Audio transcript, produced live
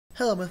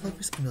Hello my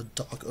folks, I'm your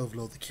Dog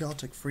Overlord, the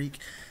Chaotic Freak,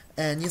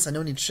 and yes, I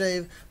know I need to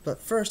shave, but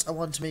first I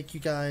wanted to make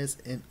you guys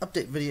an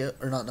update video,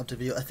 or not an update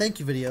video, a thank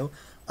you video,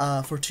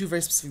 for two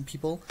very specific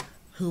people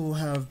who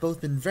have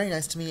both been very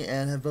nice to me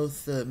and have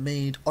both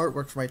made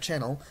artwork for my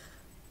channel.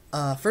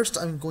 First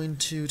I'm going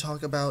to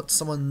talk about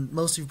someone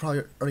most of you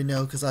probably already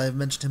know because I've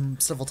mentioned him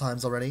several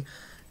times already.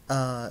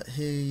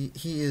 He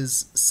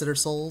is Sitter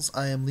Souls.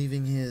 I am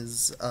leaving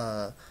his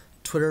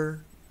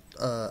Twitter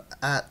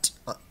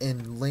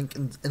in link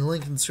in the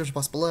description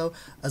box below,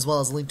 as well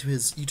as a link to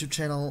his YouTube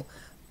channel,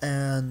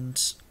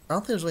 and I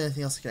don't think there's really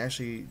anything else I can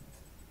actually,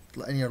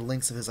 any other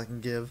links of his I can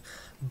give,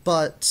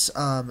 but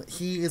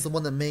he is the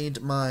one that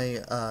made my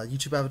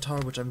YouTube avatar,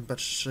 which I'm about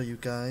to show you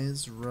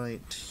guys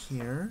right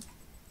here.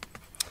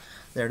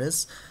 There it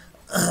is.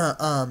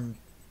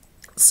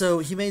 So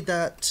he made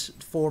that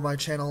for my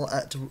channel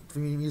to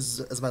use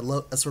as my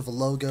as sort of a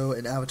logo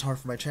and avatar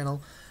for my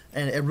channel.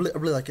 And I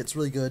really like it. It's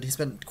really good. He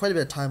spent quite a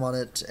bit of time on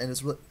it, and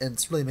it's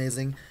really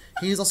amazing.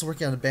 He's also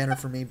working on a banner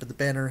for me, but the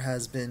banner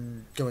has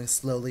been going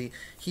slowly.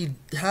 He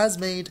has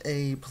made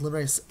a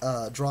preliminary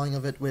drawing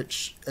of it,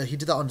 which he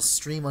did that on a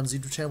stream on his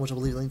YouTube channel, which I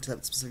will leave a link to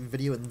that specific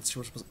video in the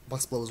description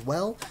box below as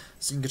well,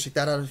 so you can go check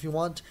that out if you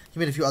want. He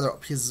made a few other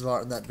pieces of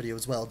art in that video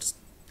as well, just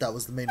that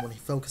was the main one he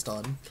focused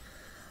on.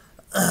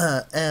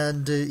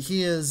 And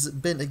he has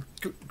been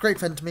a great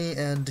friend to me,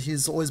 and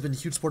he's always been a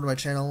huge supporter of my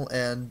channel,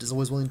 and is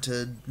always willing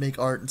to make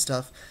art and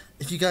stuff.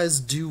 If you guys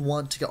do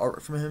want to get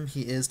artwork from him,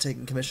 he is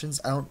taking commissions.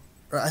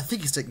 I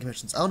think he's taking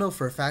commissions. I don't know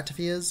for a fact if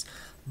he is,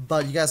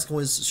 but you guys can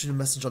always shoot a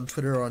message on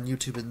Twitter or on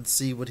YouTube and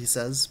see what he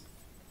says.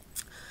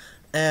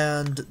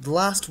 And the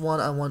last one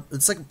the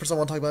second person I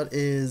want to talk about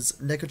is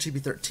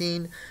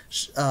NekoChibi13.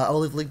 I'll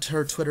leave a link to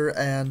her Twitter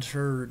and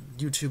her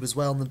YouTube as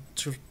well in the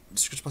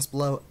description box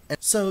below. And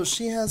so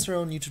she has her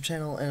own YouTube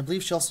channel, and I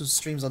believe she also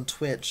streams on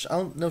Twitch. I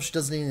don't know if she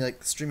does any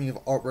like streaming of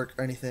artwork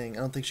or anything.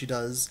 I don't think she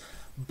does,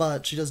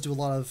 but she does do a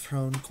lot of her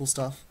own cool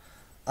stuff.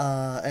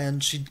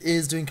 And she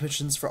is doing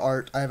commissions for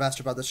art. I have asked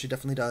her about this. She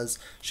definitely does.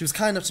 She was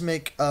kind enough to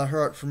make her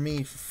art for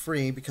me for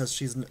free because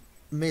she's an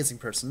amazing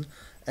person,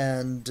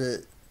 and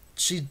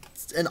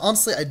and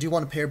honestly, I do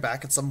want to pay her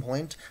back at some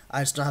point.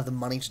 I just don't have the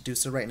money to do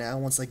so right now.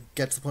 Once I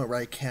get to the point where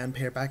I can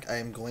pay her back, I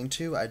am going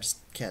to. I just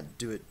can't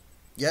do it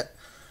yet.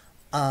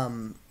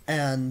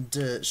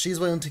 She's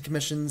willing to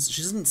commissions.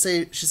 She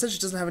said she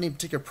doesn't have any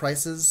particular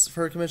prices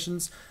for her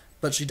commissions,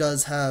 but she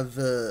does have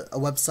a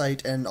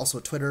website and also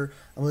a Twitter.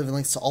 I'm leaving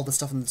links to all the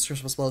stuff in the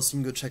description below, so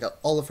you can go check out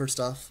all of her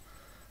stuff.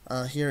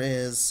 Here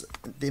is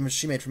the image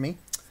she made for me.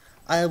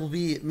 I will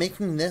be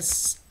making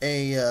this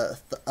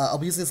I'll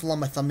be using this along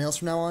my thumbnails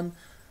from now on,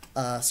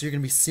 so you're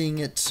going to be seeing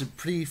it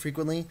pretty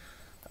frequently.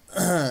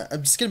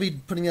 I'm just going to be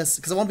putting this,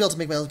 because I want to be able to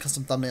make my own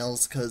custom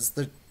thumbnails, because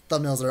the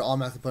thumbnails that are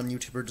automatically put on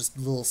YouTube are just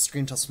little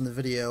screenshots from the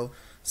video,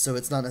 so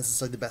it's not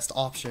necessarily the best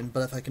option,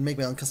 but if I can make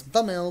my own custom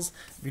thumbnails,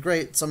 it'd be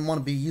great, so I want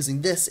to be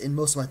using this in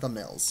most of my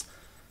thumbnails.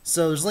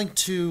 So there's a link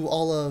to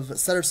all of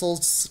Sitter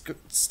Souls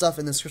stuff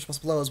in the description box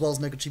below, as well as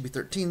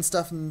NekoChibi13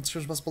 stuff in the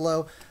description box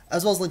below,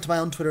 as well as a link to my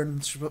own Twitter in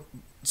the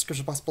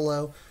description box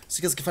below, so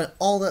you guys can find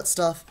all that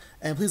stuff.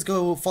 And please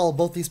go follow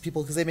both these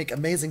people because they make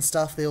amazing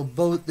stuff. They're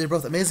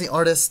both amazing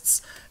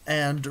artists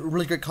and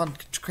really great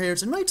content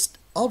creators, and really just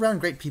all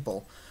around great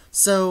people.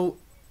 So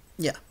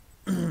yeah.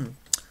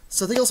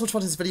 So thank you all so much for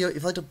watching this video. If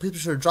you'd like to, please be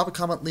sure to drop a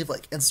comment, leave a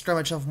like, and subscribe to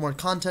my channel for more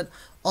content.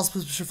 Also,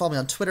 please be sure to follow me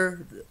on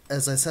Twitter.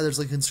 As I said, there's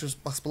a link in the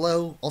description box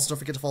below. Also, don't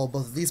forget to follow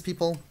both of these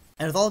people.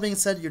 And with all that being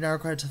said, you're now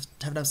required to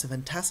have a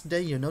fantastic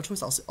day. You have no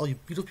choice. I'll see all you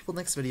beautiful people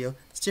next video.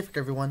 Stay free,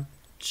 everyone.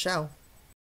 Ciao.